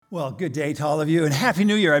Well, good day to all of you and Happy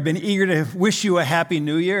New Year. I've been eager to wish you a Happy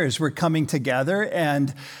New Year as we're coming together.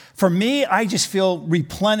 And for me, I just feel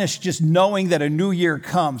replenished just knowing that a new year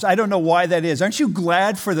comes. I don't know why that is. Aren't you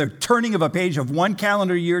glad for the turning of a page of one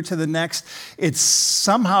calendar year to the next? It's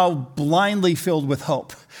somehow blindly filled with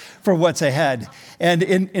hope for what's ahead. And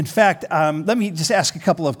in fact, let me just ask a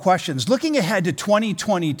couple of questions. Looking ahead to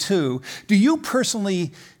 2022, do you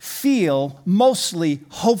personally feel mostly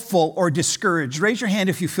hopeful or discouraged? Raise your hand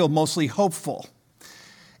if you feel mostly hopeful.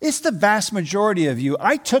 It's the vast majority of you.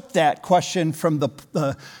 I took that question from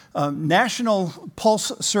the National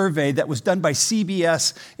Pulse survey that was done by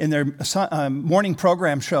CBS in their morning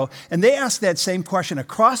program show, and they asked that same question.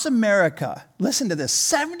 Across America, listen to this,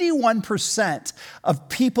 71% of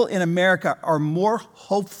people in America are more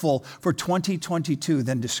hopeful for 2022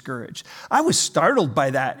 than discouraged. I was startled by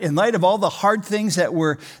that in light of all the hard things that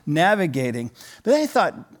we're navigating. But I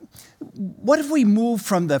thought, what if we move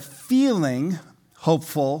from the feeling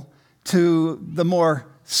hopeful to the more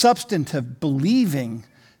substantive believing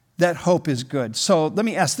that hope is good? So let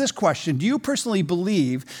me ask this question. Do you personally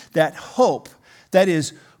believe that hope, that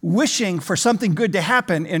is wishing for something good to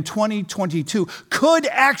happen in 2022, could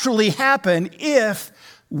actually happen if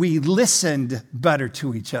we listened better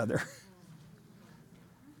to each other?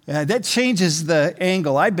 That changes the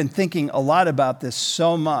angle. I've been thinking a lot about this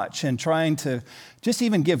so much and trying to just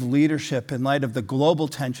even give leadership in light of the global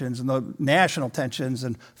tensions and the national tensions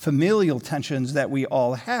and familial tensions that we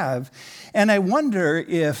all have. And I wonder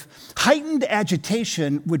if heightened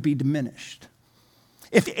agitation would be diminished,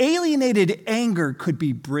 if alienated anger could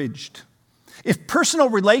be bridged, if personal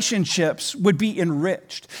relationships would be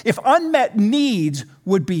enriched, if unmet needs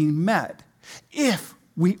would be met, if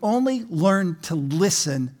we only learn to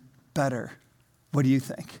listen better. What do you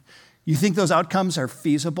think? You think those outcomes are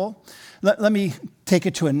feasible? Let me take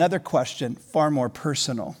it to another question, far more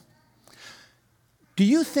personal. Do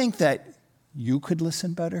you think that you could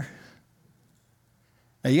listen better?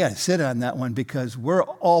 Now, you got to sit on that one because we're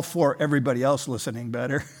all for everybody else listening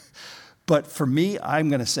better. But for me, I'm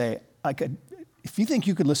going to say, if you think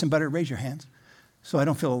you could listen better, raise your hands so I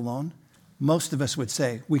don't feel alone. Most of us would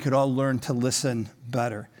say we could all learn to listen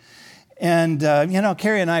better. And,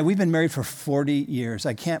 Carrie and I, we've been married for 40 years.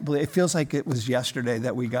 I can't believe, it feels like it was yesterday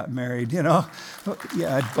that we got married, Yeah,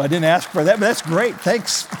 I didn't ask for that, but that's great.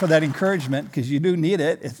 Thanks for that encouragement, because you do need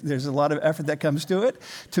it. There's a lot of effort that comes to it,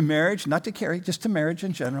 to marriage, not to Carrie, just to marriage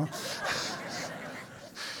in general.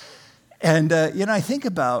 And, I think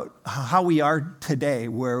about how we are today,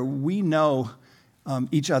 where we know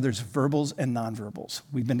each other's verbals and nonverbals.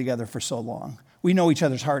 We've been together for so long. We know each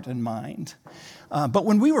other's heart and mind. But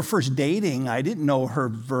when we were first dating, I didn't know her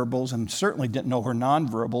verbals and certainly didn't know her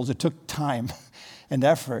nonverbals. It took time and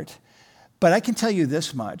effort. But I can tell you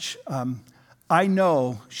this much. I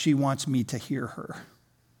know she wants me to hear her.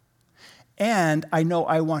 And I know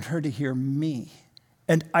I want her to hear me.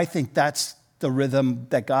 And I think that's the rhythm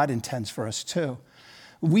that God intends for us too.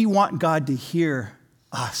 We want God to hear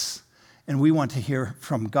us. And we want to hear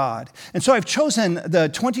from God. And so I've chosen the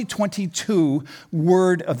 2022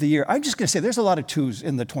 word of the year. I'm just going to say there's a lot of twos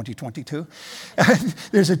in the 2022.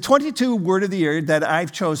 There's a 22 word of the year that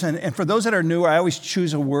I've chosen. And for those that are new, I always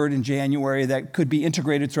choose a word in January that could be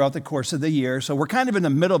integrated throughout the course of the year. So we're kind of in the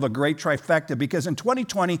middle of a great trifecta because in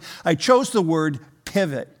 2020, I chose the word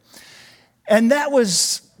pivot. And that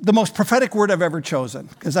was the most prophetic word I've ever chosen,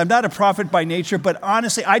 because I'm not a prophet by nature, but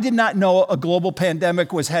honestly, I did not know a global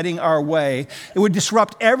pandemic was heading our way. It would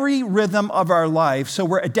disrupt every rhythm of our life, so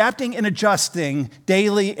we're adapting and adjusting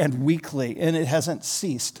daily and weekly, and it hasn't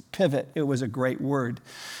ceased. Pivot, it was a great word.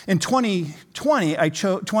 In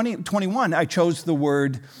 2021, I chose the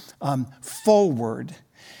word forward.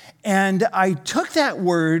 And I took that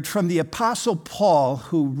word from the Apostle Paul,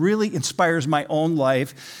 who really inspires my own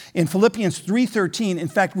life. In Philippians 3:13, in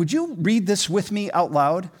fact, would you read this with me out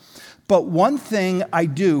loud? But one thing I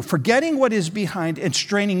do, forgetting what is behind and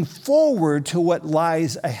straining forward to what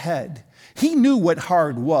lies ahead. He knew what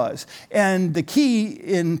hard was. And the key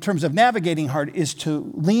in terms of navigating hard is to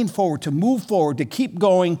lean forward, to move forward, to keep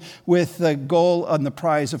going with the goal and the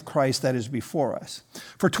prize of Christ that is before us.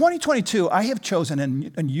 For 2022, I have chosen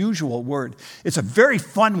an unusual word. It's a very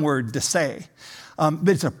fun word to say, but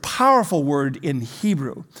it's a powerful word in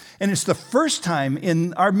Hebrew. And it's the first time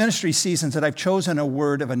in our ministry seasons that I've chosen a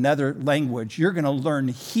word of another language. You're going to learn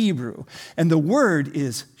Hebrew. And the word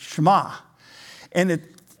is Shema. And it's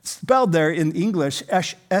spelled there in English,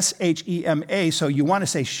 S-H-E-M-A, so you want to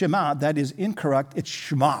say Shema. That is incorrect. It's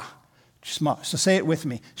Shema. Shema. So say it with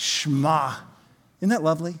me. Shema. Isn't that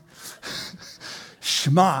lovely?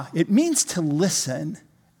 Shema. It means to listen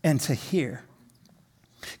and to hear.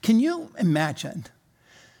 Can you imagine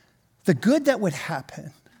the good that would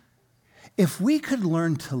happen if we could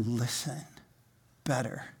learn to listen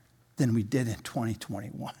better than we did in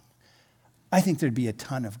 2021? I think there'd be a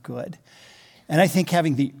ton of good. And I think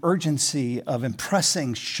having the urgency of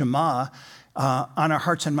impressing Shema on our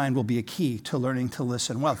hearts and mind will be a key to learning to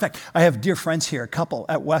listen well. In fact, I have dear friends here, a couple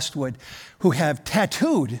at Westwood, who have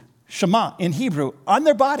tattooed Shema in Hebrew on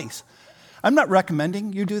their bodies. I'm not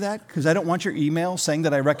recommending you do that because I don't want your email saying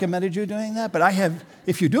that I recommended you doing that. But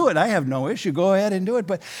if you do it, I have no issue. Go ahead and do it.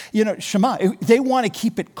 But, Shema, they want to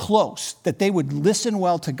keep it close, that they would listen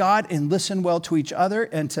well to God and listen well to each other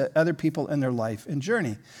and to other people in their life and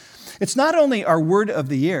journey. It's not only our word of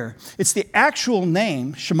the year, it's the actual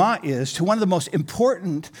name, Shema is, to one of the most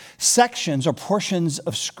important sections or portions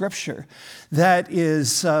of Scripture that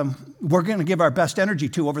is, we're going to give our best energy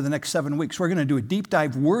to over the next 7 weeks. We're going to do a deep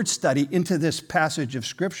dive word study into this passage of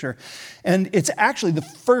Scripture. And it's actually the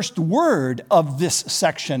first word of this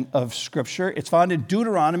section of Scripture. It's found in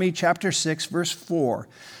Deuteronomy chapter 6, verse 4,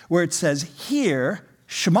 where it says, "Hear,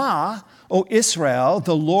 Shema, O Israel,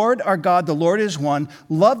 the Lord our God, the Lord is one.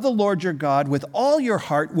 Love the Lord your God with all your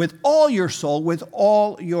heart, with all your soul, with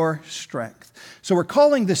all your strength." So we're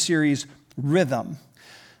calling this series Rhythm,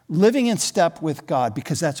 living in step with God,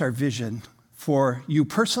 because that's our vision for you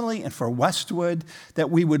personally and for Westwood, that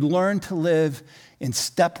we would learn to live in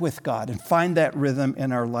step with God and find that rhythm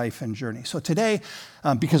in our life and journey. So today,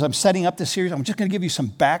 because I'm setting up this series, I'm just going to give you some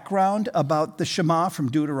background about the Shema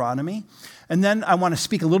from Deuteronomy. And then I want to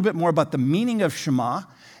speak a little bit more about the meaning of Shema.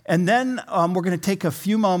 And then we're going to take a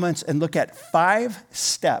few moments and look at 5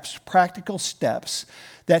 steps, practical steps,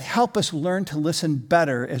 that help us learn to listen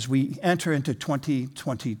better as we enter into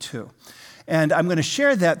 2022. And I'm going to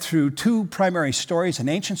share that through 2 primary stories, an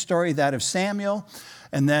ancient story, that of Samuel,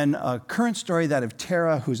 and then a current story, that of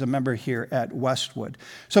Tara, who's a member here at Westwood.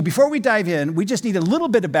 So before we dive in, we just need a little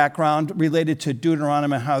bit of background related to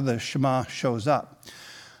Deuteronomy and how the Shema shows up.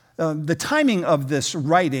 The timing of this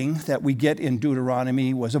writing that we get in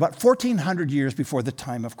Deuteronomy was about 1,400 years before the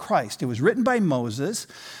time of Christ. It was written by Moses,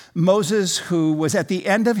 who was at the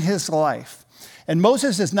end of his life. And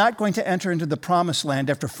Moses is not going to enter into the promised land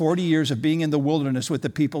after 40 years of being in the wilderness with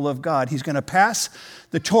the people of God. He's going to pass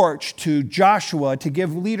the torch to Joshua to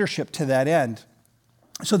give leadership to that end.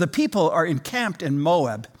 So the people are encamped in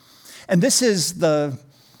Moab. And this is the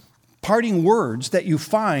parting words that you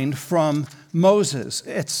find from Moses.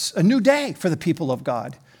 It's a new day for the people of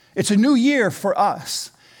God. It's a new year for us.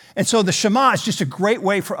 And so the Shema is just a great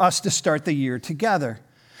way for us to start the year together.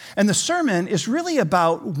 And the sermon is really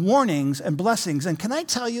about warnings and blessings. And can I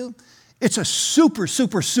tell you, it's a super,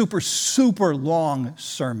 super, super, super long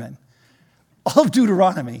sermon. All of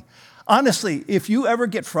Deuteronomy. Honestly, if you ever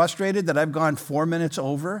get frustrated that I've gone 4 minutes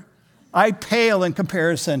over, I pale in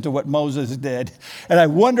comparison to what Moses did. And I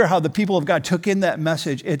wonder how the people of God took in that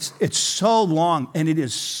message. It's so long, and it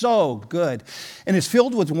is so good. And it's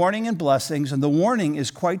filled with warning and blessings. And the warning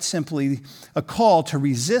is quite simply a call to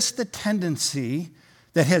resist the tendency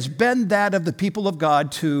that has been that of the people of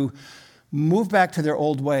God to move back to their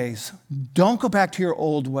old ways. Don't go back to your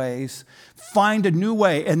old ways. Find a new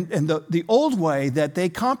way. And the old way that they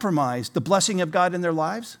compromised the blessing of God in their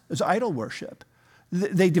lives is idol worship.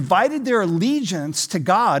 They divided their allegiance to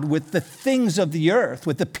God with the things of the earth,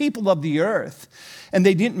 with the people of the earth, and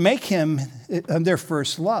they didn't make him their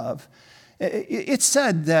first love. It's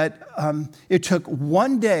said that it took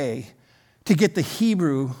 1 day to get the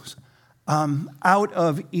Hebrews out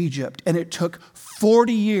of Egypt, and it took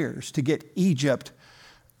 40 years to get Egypt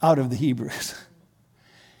out of the Hebrews.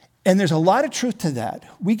 And there's a lot of truth to that.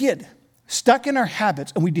 We get stuck in our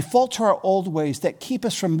habits, and we default to our old ways that keep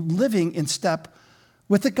us from living in step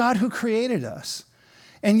with the God who created us.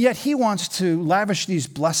 And yet he wants to lavish these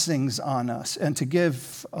blessings on us and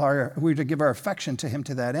we're to give our affection to him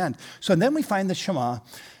to that end. So then we find the Shema,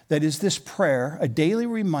 that is this prayer, a daily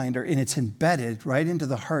reminder, and it's embedded right into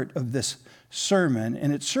the heart of this sermon,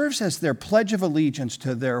 and it serves as their pledge of allegiance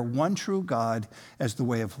to their one true God as the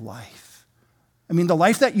way of life. I mean, the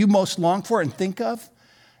life that you most long for and think of,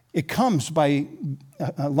 it comes by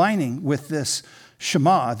aligning with this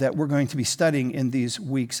Shema that we're going to be studying in these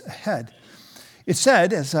weeks ahead. It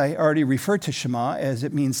said, as I already referred to Shema, as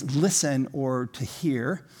it means listen or to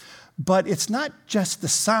hear, but it's not just the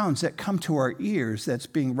sounds that come to our ears that's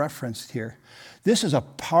being referenced here. This is a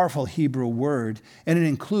powerful Hebrew word, and it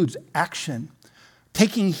includes action,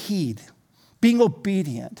 taking heed, being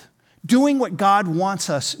obedient, doing what God wants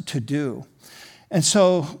us to do. And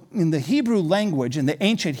so in the Hebrew language, in the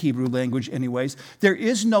ancient Hebrew language anyways, there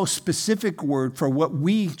is no specific word for what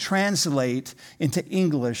we translate into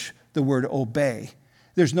English the word obey.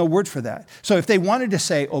 There's no word for that. So if they wanted to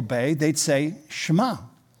say obey, they'd say Shema,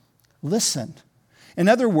 listen. In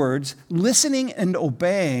other words, listening and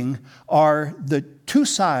obeying are the two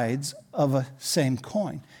sides of a same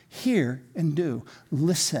coin. Hear and do.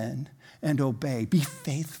 Listen and obey. Be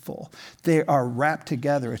faithful. They are wrapped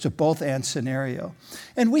together. It's a both and scenario.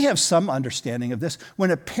 And we have some understanding of this.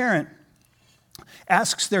 When a parent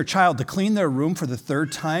asks their child to clean their room for the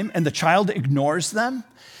third time and the child ignores them,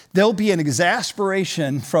 there'll be an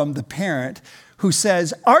exasperation from the parent who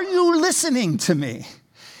says, "Are you listening to me?"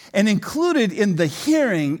 And included in the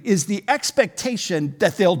hearing is the expectation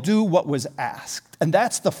that they'll do what was asked. And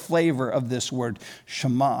that's the flavor of this word,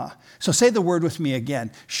 Shema. So say the word with me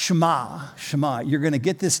again, Shema, Shema. You're going to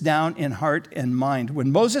get this down in heart and mind.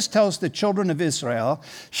 When Moses tells the children of Israel,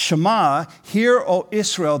 Shema, hear, O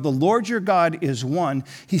Israel, the Lord your God is one,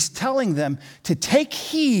 he's telling them to take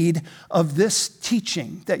heed of this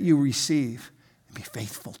teaching that you receive and be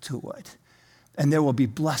faithful to it. And there will be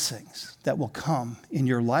blessings that will come in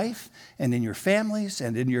your life and in your families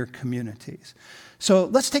and in your communities. So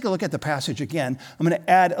let's take a look at the passage again. I'm going to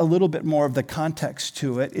add a little bit more of the context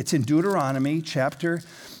to it. It's in Deuteronomy chapter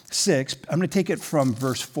 6. I'm going to take it from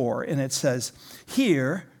verse 4. And it says,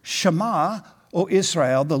 "Hear, Shema, O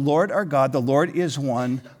Israel, the Lord our God, the Lord is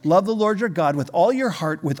one. Love the Lord your God with all your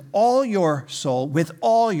heart, with all your soul, with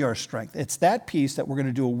all your strength." It's that piece that we're going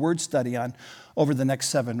to do a word study on over the next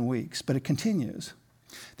 7 weeks. But it continues.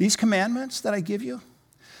 "These commandments that I give you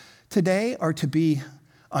today are to be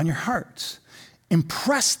on your hearts.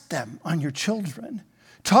 Impress them on your children.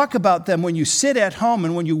 Talk about them when you sit at home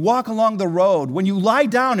and when you walk along the road, when you lie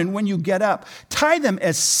down and when you get up. Tie them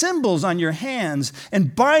as symbols on your hands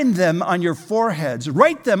and bind them on your foreheads.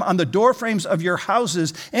 Write them on the doorframes of your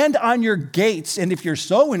houses and on your gates. And if you're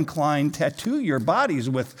so inclined, tattoo your bodies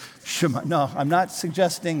with Shema." No, I'm not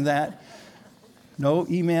suggesting that. No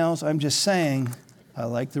emails. I'm just saying I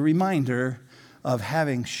like the reminder of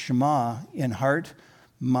having Shema in heart,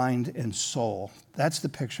 mind, and soul. That's the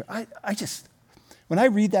picture. When I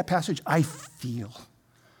read that passage, I feel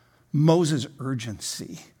Moses'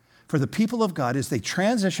 urgency for the people of God as they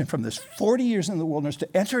transition from this 40 years in the wilderness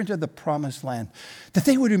to enter into the promised land, that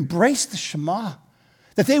they would embrace the Shema,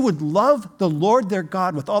 that they would love the Lord their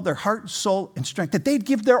God with all their heart, soul, and strength, that they'd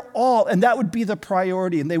give their all, and that would be the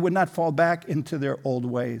priority, and they would not fall back into their old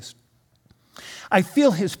ways. I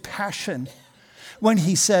feel his passion when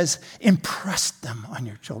he says, impress them on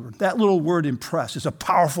your children. That little word impress is a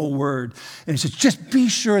powerful word. And he says, just be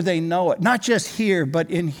sure they know it, not just here,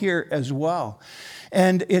 but in here as well.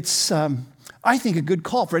 And it's, I think, a good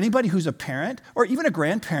call for anybody who's a parent or even a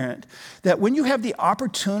grandparent, that when you have the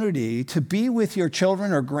opportunity to be with your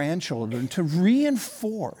children or grandchildren, to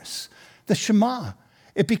reinforce the Shema,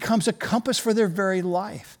 it becomes a compass for their very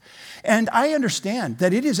life. And I understand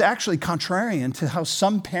that it is actually contrarian to how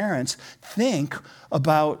some parents think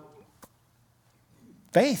about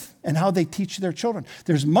faith and how they teach their children.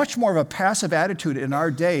 There's much more of a passive attitude in our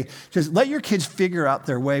day. Just let your kids figure out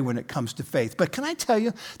their way when it comes to faith. But can I tell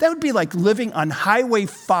you, that would be like living on Highway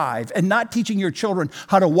 5 and not teaching your children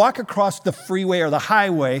how to walk across the freeway or the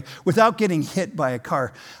highway without getting hit by a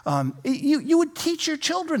car. You would teach your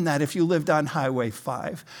children that if you lived on Highway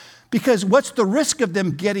 5. Because what's the risk of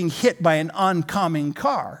them getting hit by an oncoming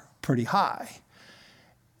car? Pretty high.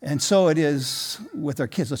 And so it is with our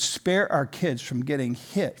kids. Let's spare our kids from getting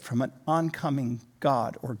hit from an oncoming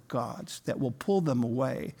God or gods that will pull them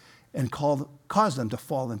away and cause them to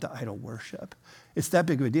fall into idol worship. It's that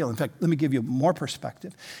big of a deal. In fact, let me give you more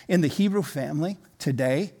perspective. In the Hebrew family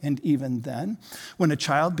today and even then, when a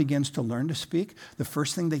child begins to learn to speak, the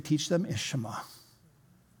first thing they teach them is Shema.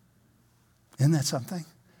 Isn't that something?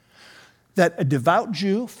 That a devout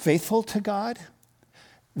Jew, faithful to God,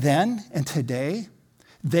 then and today,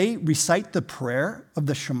 they recite the prayer of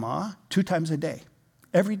the Shema 2 times a day,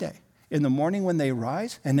 every day, in the morning when they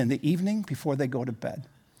rise and in the evening before they go to bed.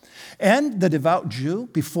 And the devout Jew,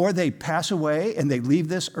 before they pass away and they leave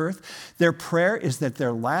this earth, their prayer is that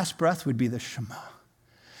their last breath would be the Shema.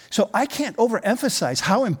 So I can't overemphasize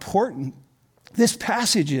how important this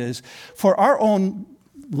passage is for our own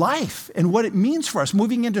life and what it means for us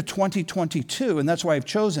moving into 2022, and that's why I've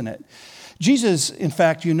chosen it. Jesus, in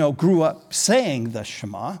fact, grew up saying the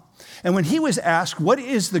Shema, and when he was asked, what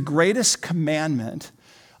is the greatest commandment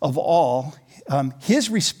of all, his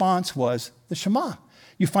response was the Shema.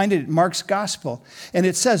 You find it in Mark's gospel, and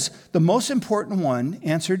it says, the most important one,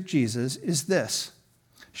 answered Jesus, is this: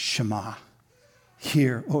 Shema,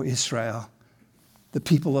 hear, O Israel, the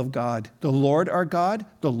people of God. The Lord our God,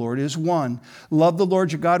 the Lord is one. Love the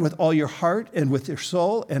Lord your God with all your heart and with your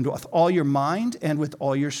soul and with all your mind and with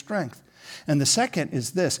all your strength. And the second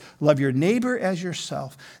is this: love your neighbor as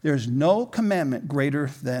yourself. There's no commandment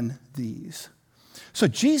greater than these. So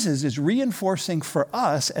Jesus is reinforcing for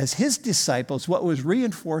us as his disciples what was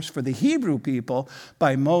reinforced for the Hebrew people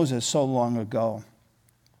by Moses so long ago.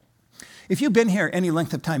 If you've been here any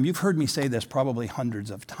length of time, you've heard me say this probably hundreds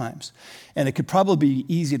of times. And it could probably be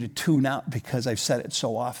easy to tune out because I've said it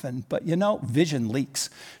so often. But vision leaks.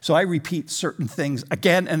 So I repeat certain things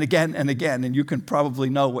again and again and again, and you can probably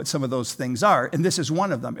know what some of those things are. And this is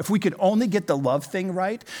one of them. If we could only get the love thing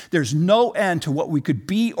right, there's no end to what we could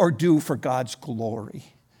be or do for God's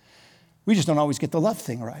glory. We just don't always get the love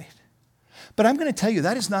thing right. But I'm going to tell you,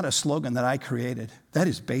 that is not a slogan that I created. That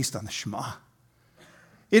is based on the Shema.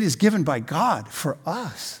 It is given by God for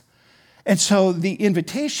us. And so the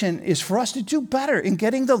invitation is for us to do better in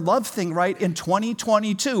getting the love thing right in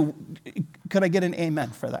 2022. Could I get an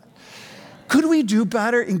amen for that? Could we do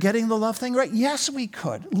better in getting the love thing right? Yes, we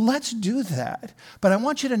could. Let's do that. But I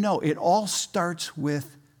want you to know it all starts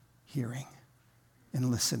with hearing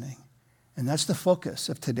and listening. And that's the focus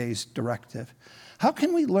of today's directive. How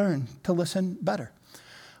can we learn to listen better?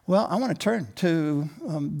 Well, I want to turn to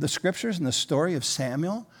the scriptures and the story of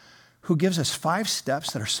Samuel, who gives us 5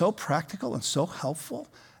 steps that are so practical and so helpful.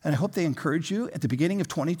 And I hope they encourage you at the beginning of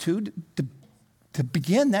 22 to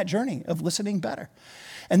begin that journey of listening better.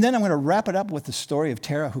 And then I'm going to wrap it up with the story of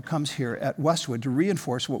Tara, who comes here at Westwood to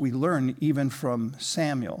reinforce what we learn even from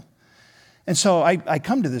Samuel. And so I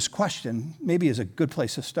come to this question, maybe as a good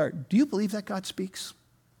place to start. Do you believe that God speaks?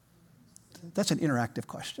 That's an interactive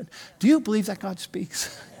question. Do you believe that God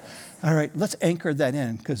speaks? All right, let's anchor that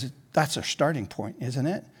in, because that's our starting point, isn't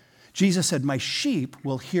it? Jesus said, my sheep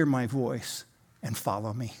will hear my voice and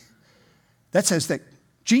follow me. That says that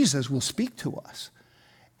Jesus will speak to us,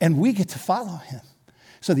 and we get to follow him.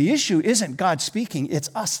 So the issue isn't God speaking, it's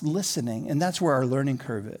us listening, and that's where our learning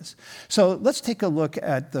curve is. So let's take a look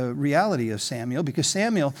at the reality of Samuel, because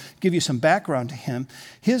Samuel, give you some background to him,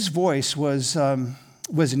 his voice was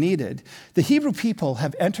needed. The Hebrew people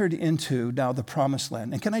have entered into now the promised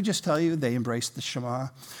land. And can I just tell you, they embraced the Shema.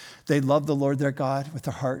 They loved the Lord their God with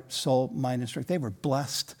their heart, soul, mind, and strength. They were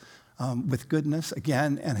blessed with goodness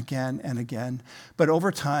again and again and again. But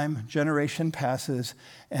over time, generation passes,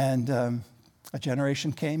 and a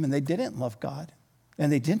generation came, and they didn't love God,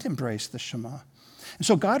 and they didn't embrace the Shema. And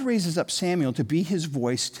so God raises up Samuel to be his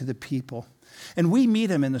voice to the people. And we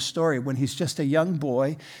meet him in the story when he's just a young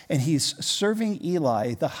boy and he's serving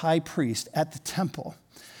Eli, the high priest, at the temple.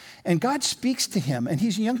 And God speaks to him, and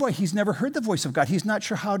he's a young boy. He's never heard the voice of God. He's not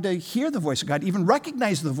sure how to hear the voice of God, even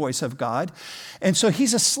recognize the voice of God. And so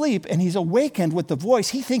he's asleep, and he's awakened with the voice.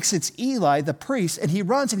 He thinks it's Eli, the priest, and he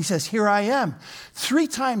runs, and he says, here I am. 3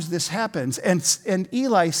 times this happens, and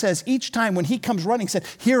Eli says each time when he comes running, he said,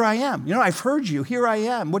 here I am. I've heard you. Here I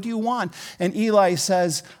am. What do you want? And Eli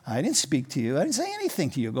says, I didn't speak to you. I didn't say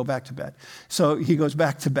anything to you. Go back to bed. So he goes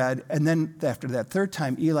back to bed, and then after that 3rd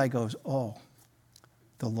time, Eli goes, oh,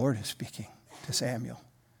 the Lord is speaking to Samuel.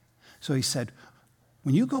 So he said,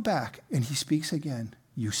 when you go back and he speaks again,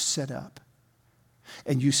 you sit up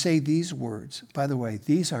and you say these words. By the way,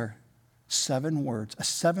 these are 7 words, a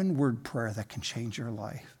 7-word prayer that can change your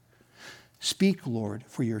life. Speak, Lord,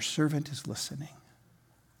 for your servant is listening.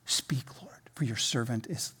 Speak, Lord, for your servant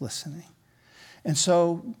is listening. And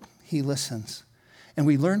so he listens. And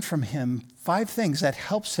we learn from him 5 things that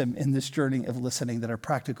helps him in this journey of listening that are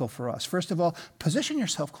practical for us. First of all, position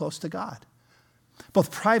yourself close to God, both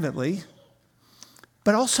privately,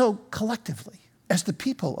 but also collectively as the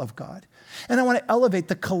people of God. And I want to elevate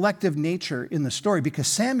the collective nature in the story because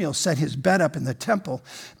Samuel set his bed up in the temple.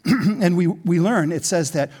 And we learn, it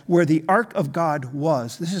says that where the ark of God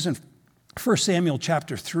was, this is in 1 Samuel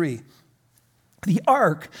chapter 3. The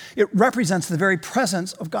ark, it represents the very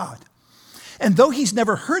presence of God. And though he's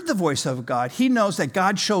never heard the voice of God, he knows that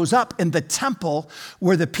God shows up in the temple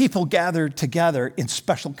where the people gathered together in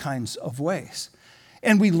special kinds of ways.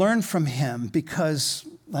 And we learn from him because,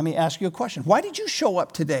 let me ask you a question. Why did you show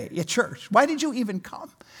up today at church? Why did you even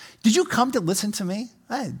come? Did you come to listen to me?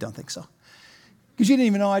 I don't think so. Because you didn't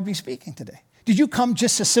even know I'd be speaking today. Did you come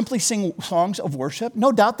just to simply sing songs of worship?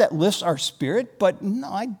 No doubt that lifts our spirit, but no,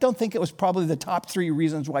 I don't think it was probably the top 3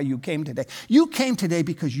 reasons why you came today. You came today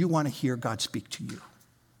because you want to hear God speak to you.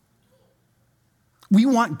 We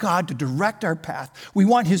want God to direct our path. We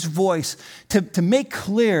want his voice to make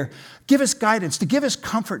clear, give us guidance, to give us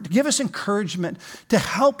comfort, to give us encouragement, to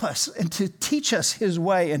help us and to teach us his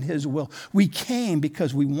way and his will. We came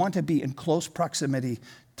because we want to be in close proximity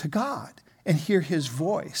to God and hear his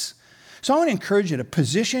voice. So I want to encourage you to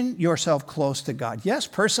position yourself close to God. Yes,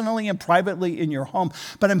 personally and privately in your home,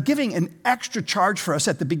 but I'm giving an extra charge for us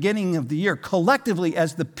at the beginning of the year, collectively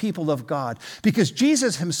as the people of God. Because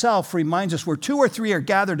Jesus himself reminds us, where 2 or 3 are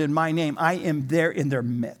gathered in my name, I am there in their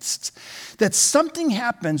midst. That something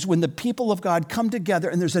happens when the people of God come together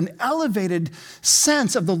and there's an elevated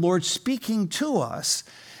sense of the Lord speaking to us.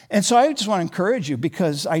 And so I just want to encourage you,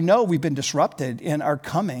 because I know we've been disrupted in our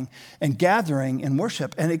coming and gathering in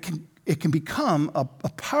worship, and it can become a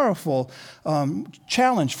powerful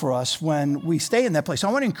challenge for us when we stay in that place. So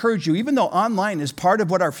I want to encourage you, even though online is part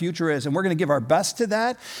of what our future is, and we're going to give our best to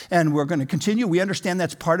that, and we're going to continue. We understand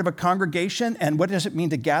that's part of a congregation, and what does it mean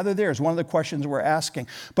to gather there is one of the questions we're asking.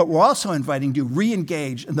 But we're also inviting you to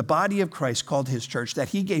re-engage in the body of Christ called his church that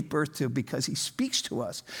he gave birth to, because he speaks to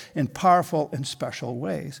us in powerful and special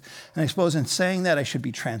ways. And I suppose in saying that, I should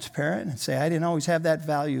be transparent and say I didn't always have that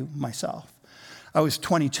value myself. I was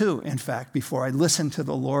 22, in fact, before I listened to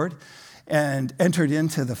the Lord and entered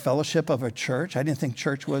into the fellowship of a church. I didn't think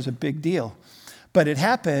church was a big deal. But it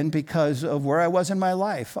happened because of where I was in my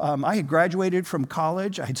life. I had graduated from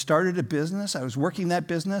college. I had started a business. I was working that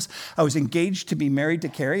business. I was engaged to be married to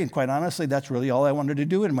Carrie. And quite honestly, that's really all I wanted to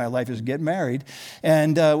do in my life, is get married.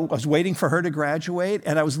 And I was waiting for her to graduate.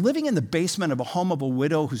 And I was living in the basement of a home of a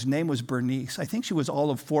widow whose name was Bernice. I think she was all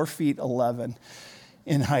of 4 feet 11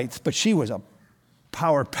 in height. But she was a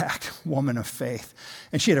power-packed woman of faith.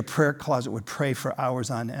 And she had a prayer closet, would pray for hours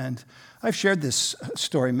on end. I've shared this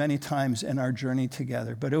story many times in our journey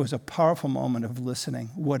together, but it was a powerful moment of listening.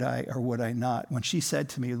 Would I or would I not? When she said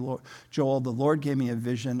to me, Joel, the Lord gave me a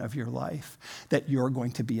vision of your life, that you're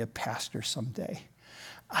going to be a pastor someday.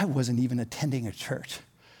 I wasn't even attending a church.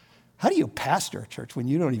 How do you pastor a church when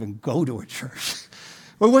you don't even go to a church?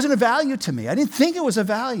 Well, it wasn't a value to me. I didn't think it was a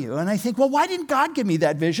value. And I think, well, why didn't God give me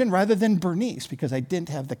that vision rather than Bernice? Because I didn't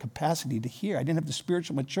have the capacity to hear. I didn't have the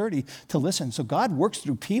spiritual maturity to listen. So God works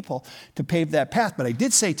through people to pave that path. But I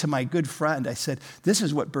did say to my good friend, I said, this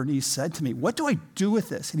is what Bernice said to me. What do I do with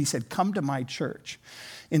this? And he said, come to my church.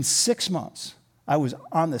 In 6 months, I was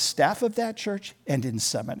on the staff of that church and in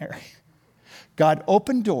seminary. God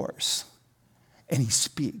opened doors, and he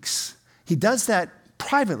speaks. He does that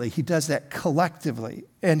privately, he does that collectively,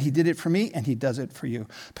 and he did it for me, and he does it for you.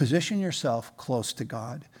 Position yourself close to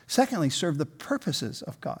God. Secondly, serve the purposes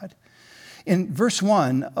of God. In verse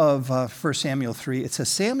 1 of 1 Samuel 3, it says,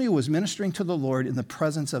 Samuel was ministering to the Lord in the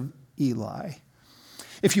presence of Eli.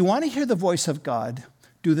 If you want to hear the voice of God,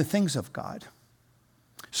 do the things of God.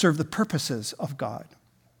 Serve the purposes of God.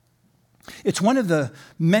 It's one of the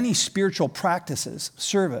many spiritual practices,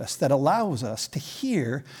 service, that allows us to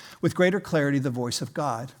hear with greater clarity the voice of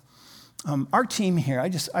God. Our team here,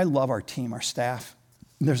 I love our team, our staff.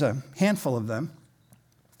 There's a handful of them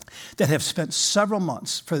that have spent several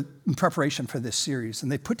months in preparation for this series,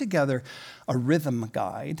 and they put together a rhythm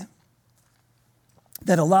guide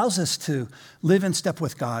that allows us to live in step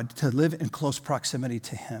with God, to live in close proximity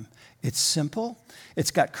to him. It's simple.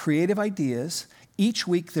 It's got creative ideas. Each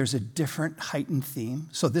week there's a different heightened theme.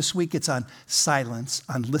 So this week it's on silence,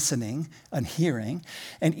 on listening, on hearing.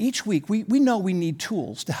 And each week we know we need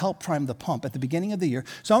tools to help prime the pump at the beginning of the year.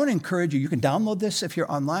 So I want to encourage you, you can download this if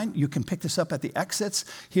you're online. You can pick this up at the exits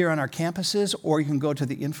here on our campuses, or you can go to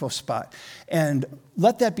the info spot. And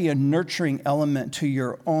let that be a nurturing element to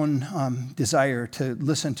your own desire to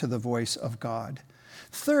listen to the voice of God.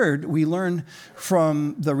 Third, we learn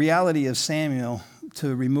from the reality of Samuel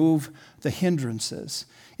to remove the hindrances.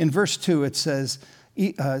 In verse 2, it says,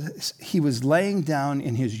 he was laying down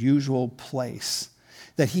in his usual place,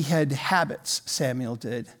 that he had habits, Samuel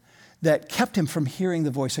did, that kept him from hearing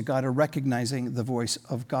the voice of God or recognizing the voice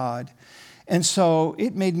of God. And so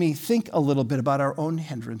it made me think a little bit about our own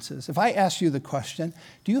hindrances. If I ask you the question,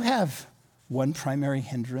 do you have one primary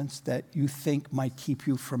hindrance that you think might keep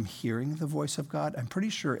you from hearing the voice of God? I'm pretty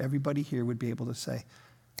sure everybody here would be able to say,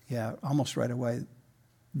 yeah, almost right away,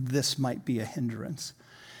 this might be a hindrance.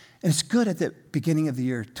 And it's good at the beginning of the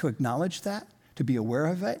year to acknowledge that, to be aware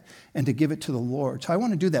of it, and to give it to the Lord. So I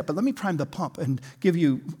want to do that, but let me prime the pump and give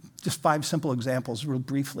you just 5 simple examples real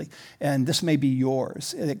briefly. And this may be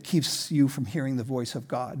yours. It keeps you from hearing the voice of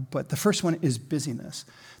God. But the first one is busyness.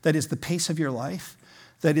 That is the pace of your life.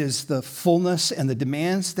 That is the fullness and the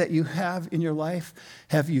demands that you have in your life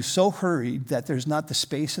have you so hurried that there's not the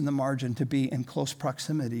space and the margin to be in close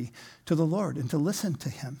proximity to the Lord and to listen to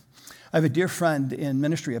him. I have a dear friend in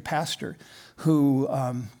ministry, a pastor, who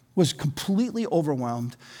was completely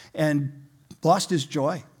overwhelmed and lost his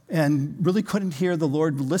joy and really couldn't hear the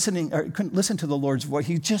Lord listening, or couldn't listen to the Lord's voice.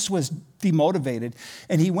 He just was demotivated.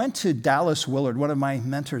 And he went to Dallas Willard, one of my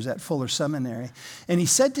mentors at Fuller Seminary, and he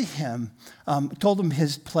said to him, told him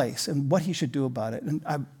his place and what he should do about it. And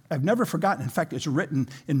I've never forgotten. In fact, it's written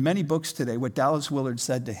in many books today what Dallas Willard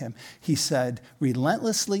said to him. He said,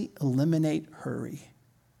 relentlessly eliminate hurry.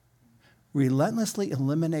 Relentlessly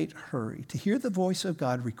eliminate hurry. To hear the voice of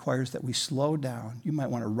God requires that we slow down. You might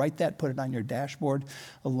want to write that, put it on your dashboard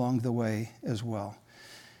along the way as well.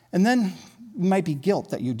 And then it might be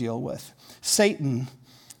guilt that you deal with. Satan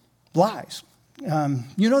lies.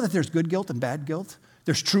 You know that there's good guilt and bad guilt?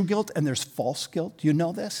 There's true guilt and there's false guilt. Do you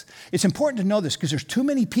know this? It's important to know this because there's too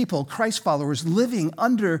many people, Christ followers, living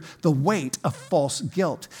under the weight of false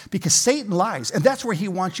guilt because Satan lies, and that's where he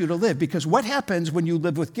wants you to live, because what happens when you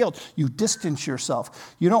live with guilt? You distance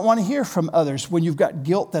yourself. You don't want to hear from others when you've got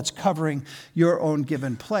guilt that's covering your own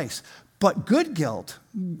given place. But good guilt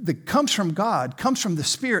that comes from God, comes from the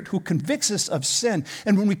Spirit who convicts us of sin.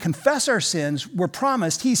 And when we confess our sins, we're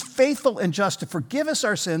promised He's faithful and just to forgive us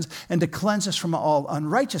our sins and to cleanse us from all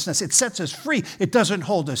unrighteousness. It sets us free. It doesn't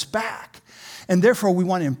hold us back. And therefore, we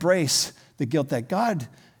want to embrace the guilt that God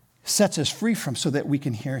sets us free from so that we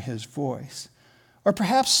can hear His voice. Or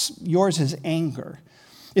perhaps yours is anger.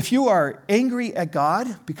 If you are angry at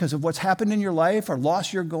God because of what's happened in your life or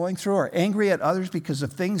loss you're going through, or angry at others because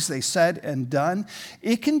of things they said and done,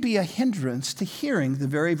 it can be a hindrance to hearing the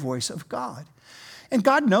very voice of God. And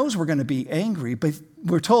God knows we're going to be angry, but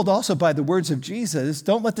we're told also by the words of Jesus,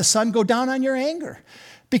 don't let the sun go down on your anger,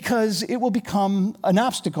 because it will become an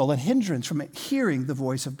obstacle, a hindrance from hearing the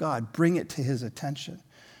voice of God. Bring it to His attention.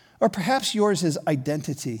 Or perhaps yours is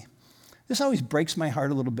identity. This always breaks my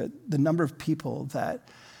heart a little bit, the number of people that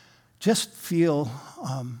just feel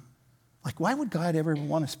like, why would God ever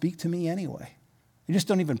want to speak to me anyway? I just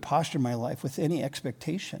don't even posture my life with any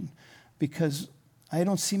expectation because I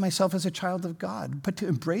don't see myself as a child of God. But to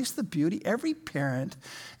embrace the beauty, every parent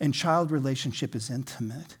and child relationship is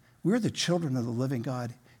intimate. We're the children of the living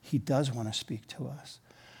God. He does want to speak to us.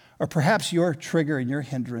 Or perhaps your trigger and your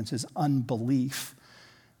hindrance is unbelief.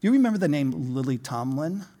 Do you remember the name Lily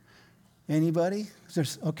Tomlin? Anybody?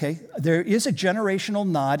 There is a generational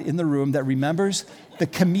nod in the room that remembers the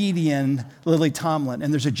comedian Lily Tomlin.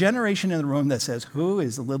 And there's a generation in the room that says, who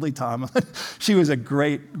is Lily Tomlin? She was a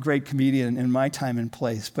great, great comedian in my time and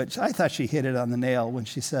place. But I thought she hit it on the nail when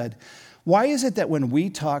she said, why is it that when we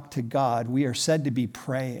talk to God, we are said to be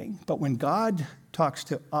praying, but when God talks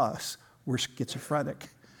to us, we're schizophrenic?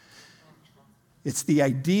 It's the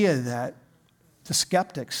idea that the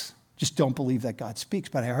skeptics just don't believe that God speaks.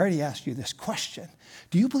 But I already asked you this question.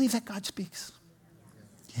 Do you believe that God speaks?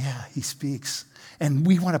 Yeah, He speaks. And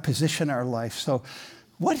we want to position our life. So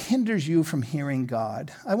what hinders you from hearing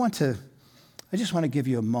God? I just want to give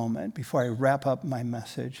you a moment before I wrap up my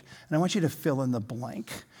message. And I want you to fill in the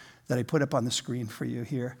blank that I put up on the screen for you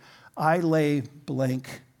here. I lay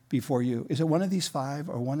blank before you. Is it one of these 5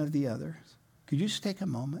 or one of the others? Could you just take a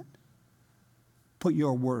moment? Put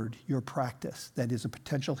your word, your practice, that is a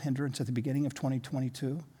potential hindrance at the beginning of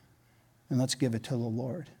 2022, and let's give it to the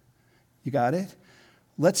Lord. You got it?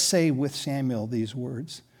 Let's say with Samuel these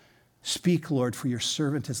words. Speak, Lord, for your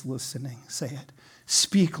servant is listening. Say it.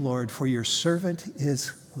 Speak, Lord, for your servant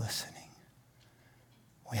is listening.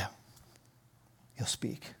 Well, yeah, He'll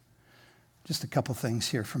speak. Just a couple things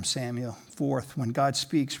here from Samuel. 4th, when God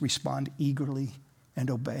speaks, respond eagerly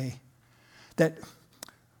and obey. That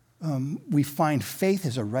we find faith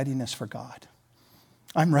is a readiness for God.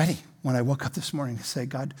 I'm ready when I woke up this morning to say,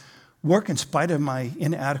 God, work in spite of my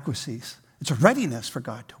inadequacies. It's a readiness for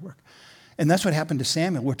God to work. And that's what happened to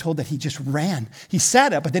Samuel. We're told that he just ran. He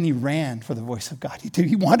sat up, but then he ran for the voice of God.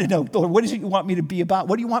 He wanted to know, Lord, what is it you want me to be about?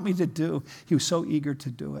 What do you want me to do? He was so eager to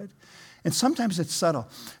do it. And sometimes it's subtle.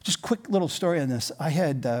 Just quick little story on this. I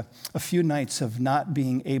had a few nights of not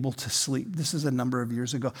being able to sleep. This is a number of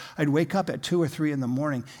years ago. I'd wake up at 2 or 3 in the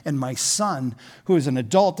morning, and my son, who was an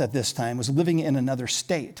adult at this time, was living in another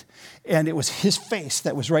state. And it was his face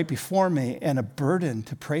that was right before me and a burden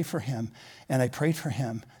to pray for him. And I prayed for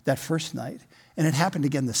him that first night. And it happened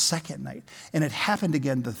again the second night. And it happened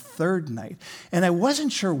again the third night. And I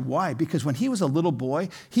wasn't sure why, because when he was a little boy,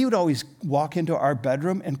 he would always walk into our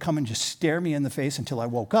bedroom and come and just stare me in the face until I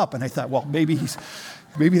woke up. And I thought, well, maybe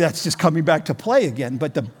that's just coming back to play again.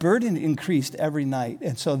 But the burden increased every night.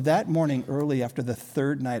 And so that morning early after the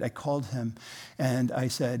third night, I called him and I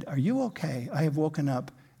said, are you okay? I have woken up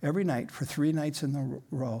every night for 3 nights in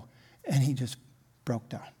a row. And he just broke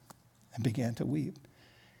down and began to weep.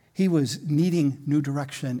 He was needing new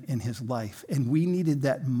direction in his life, and we needed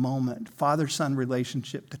that moment, father-son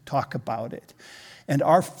relationship, to talk about it. and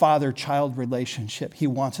our father-child relationship. He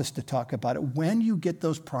wants us to talk about it. When you get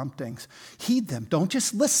those promptings, heed them. Don't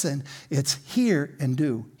just listen. It's hear and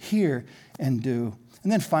do, hear and do. And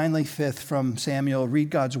then finally, fifth, from Samuel, read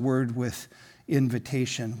God's word with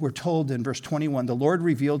invitation. We're told in verse 21, the Lord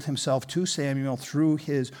revealed himself to Samuel through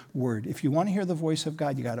his word. If you want to hear the voice of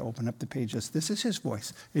God, you got to open up the pages. This is his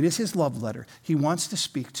voice. It is his love letter. He wants to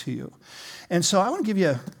speak to you. And so I want to give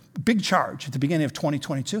you a big charge at the beginning of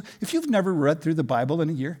 2022. If you've never read through the Bible in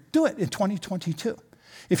a year, do it in 2022.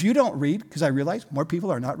 If you don't read, because I realize more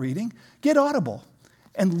people are not reading, get Audible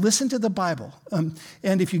and listen to the Bible.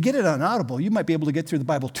 And if you get it on Audible, you might be able to get through the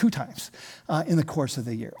Bible 2 times in the course of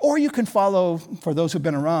the year. Or you can follow, for those who've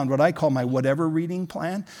been around, what I call my whatever reading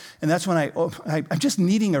plan. And that's when I'm just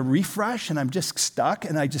needing a refresh and I'm just stuck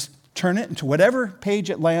and I just turn it into whatever page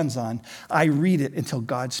it lands on. I read it until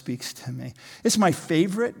God speaks to me. It's my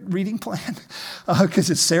favorite reading plan because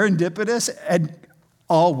it's serendipitous and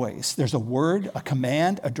always there's a word, a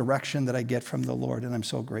command, a direction that I get from the Lord, and I'm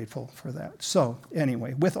so grateful for that. So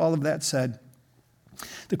anyway, with all of that said,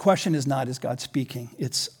 the question is not, is God speaking?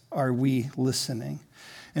 It's, are we listening?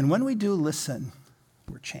 And when we do listen,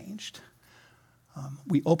 we're changed.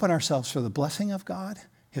 We open ourselves for the blessing of God,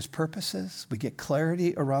 his purposes. We get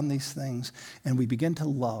clarity around these things, and we begin to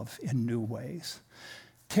love in new ways.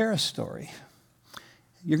 Tara's story,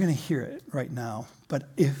 you're going to hear it right now, but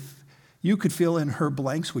if you could fill in her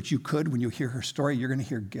blanks, which you could when you hear her story. You're going to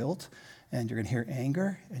hear guilt, and you're going to hear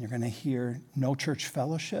anger, and you're going to hear no church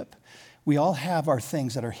fellowship. We all have our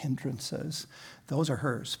things that are hindrances. Those are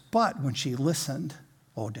hers. But when she listened,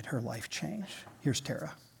 oh, did her life change? Here's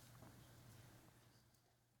Tara.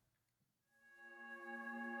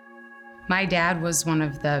 My dad was one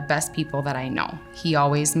of the best people that I know. He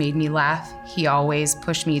always made me laugh. He always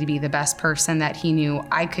pushed me to be the best person that he knew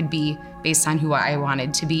I could be based on who I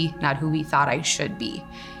wanted to be, not who he thought I should be.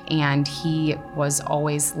 And he was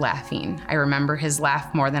always laughing. I remember his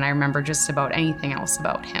laugh more than I remember just about anything else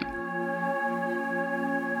about him.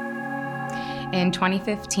 In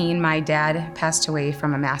 2015, my dad passed away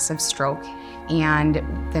from a massive stroke. And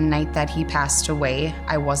the night that he passed away,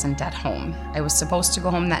 I wasn't at home. I was supposed to go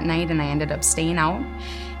home that night and I ended up staying out.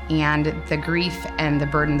 And the grief and the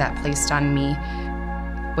burden that placed on me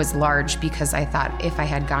was large because I thought if I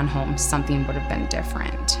had gone home, something would have been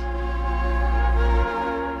different.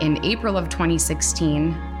 In April of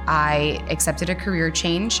 2016, I accepted a career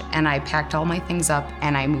change and I packed all my things up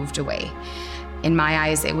and I moved away. In my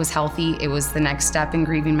eyes, it was healthy. It was the next step in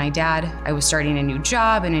grieving my dad. I was starting a new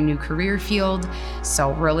job in a new career field.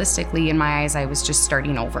 So realistically, in my eyes, I was just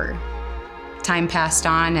starting over. Time passed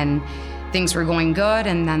on and things were going good,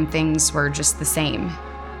 and then things were just the same.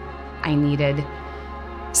 I needed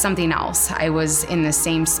something else. I was in the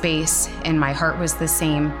same space and my heart was the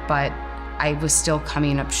same, but I was still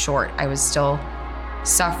coming up short. I was still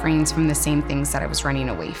suffering from the same things that I was running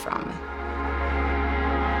away from.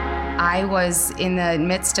 I was in the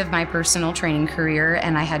midst of my personal training career,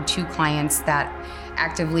 and I had 2 clients that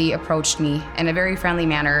actively approached me in a very friendly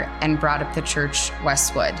manner and brought up the church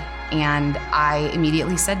Westwood. And I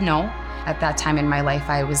immediately said no. At that time in my life,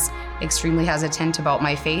 I was extremely hesitant about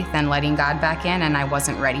my faith and letting God back in, and I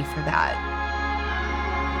wasn't ready for that.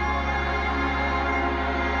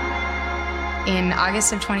 In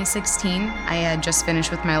August of 2016, I had just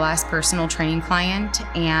finished with my last personal training client,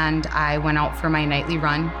 and I went out for my nightly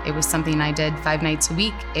run. It was something I did 5 nights a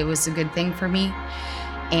week. It was a good thing for me,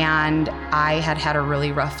 and I had had a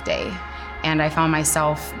really rough day. And I found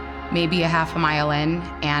myself maybe a half a mile in,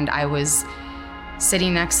 and I was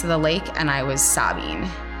sitting next to the lake, and I was sobbing.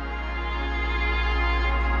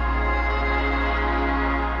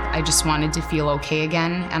 I just wanted to feel okay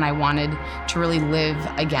again, and I wanted to really live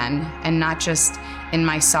again, and not just in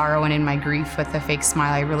my sorrow and in my grief with a fake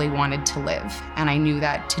smile. I really wanted to live, and I knew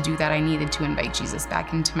that to do that I needed to invite Jesus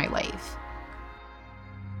back into my life.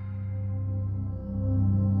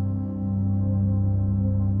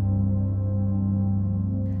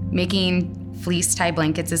 Making fleece tie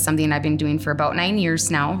blankets is something I've been doing for about 9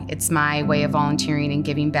 years now. It's my way of volunteering and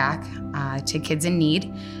giving back to kids in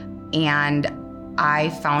need, and I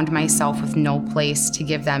found myself with no place to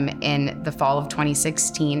give them in the fall of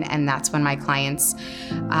 2016, and that's when my clients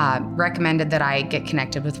recommended that I get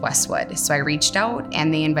connected with Westwood. So I reached out,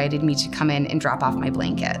 and they invited me to come in and drop off my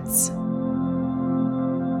blankets.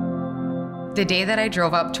 The day that I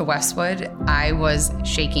drove up to Westwood, I was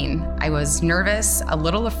shaking. I was nervous, a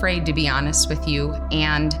little afraid, to be honest with you,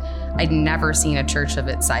 and I'd never seen a church of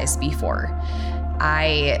its size before.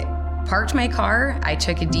 I parked my car, I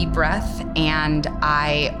took a deep breath, and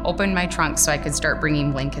I opened my trunk so I could start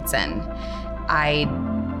bringing blankets in. I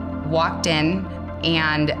walked in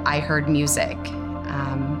and I heard music.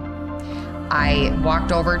 I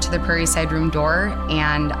walked over to the Prairie Side room door,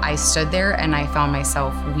 and I stood there and I found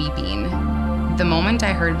myself weeping. The moment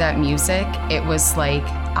I heard that music, it was like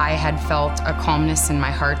I had felt a calmness in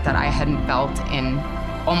my heart that I hadn't felt in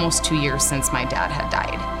almost 2 years since my dad had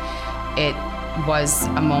died. It was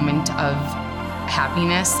a moment of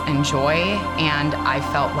happiness and joy, and I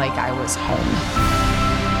felt like I was home.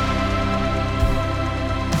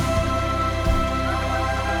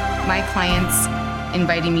 My clients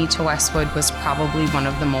inviting me to Westwood was probably one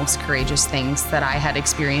of the most courageous things that I had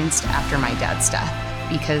experienced after my dad's death,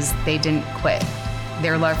 because they didn't quit.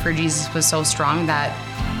 Their love for Jesus was so strong that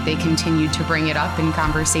they continued to bring it up in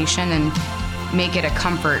conversation and make it a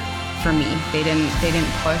comfort for me. They didn't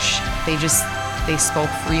push. They spoke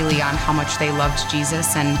freely on how much they loved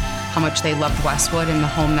Jesus and how much they loved Westwood and the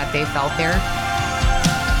home that they felt there.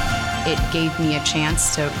 It gave me a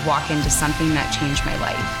chance to walk into something that changed my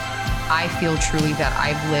life. I feel truly that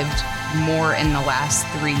I've lived more in the last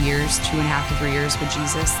 3 years, 2.5 to 3 years with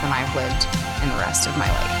Jesus than I've lived in the rest of my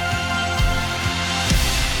life.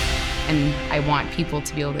 And I want people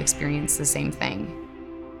to be able to experience the same thing.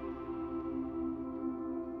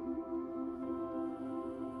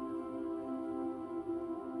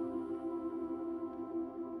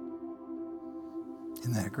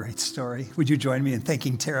 Isn't that a great story? Would you join me in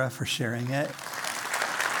thanking Tara for sharing it?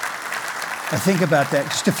 I think about that.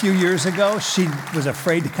 Just a few years ago, she was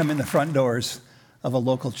afraid to come in the front doors of a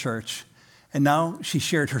local church. And now she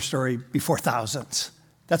shared her story before thousands.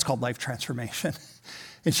 That's called life transformation.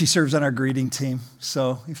 And she serves on our greeting team.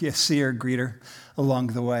 So if you see her, greet her along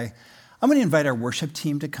the way. I'm going to invite our worship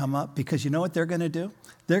team to come up, because you know what they're going to do?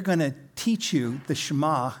 They're going to teach you the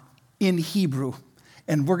Shema in Hebrew.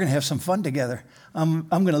 And we're going to have some fun together. I'm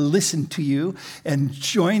going to listen to you and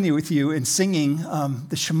join with you in singing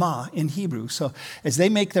the Shema in Hebrew. So as they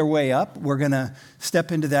make their way up, we're going to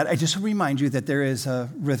step into that. I just remind you that there is a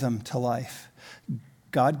rhythm to life.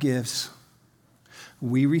 God gives,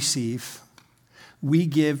 we receive. We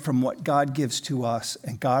give from what God gives to us,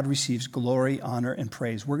 and God receives glory, honor, and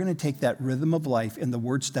praise. We're going to take that rhythm of life in the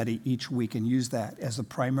word study each week and use that as the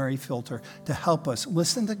primary filter to help us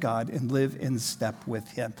listen to God and live in step with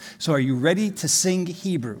him. So are you ready to sing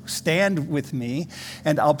Hebrew? Stand with me,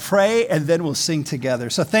 and I'll pray, and then we'll sing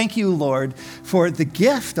together. So thank you, Lord, for the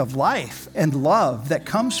gift of life and love that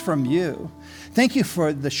comes from you. Thank you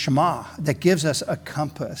for the Shema that gives us a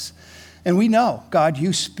compass. And we know, God,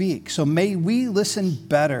 you speak. So may we listen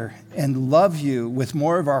better and love you with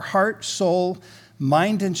more of our heart, soul,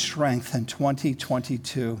 mind, and strength in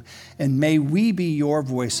 2022. And may we be your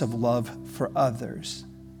voice of love for others.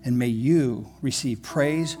 And may you receive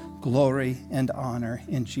praise, glory, and honor.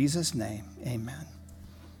 In Jesus' name, amen.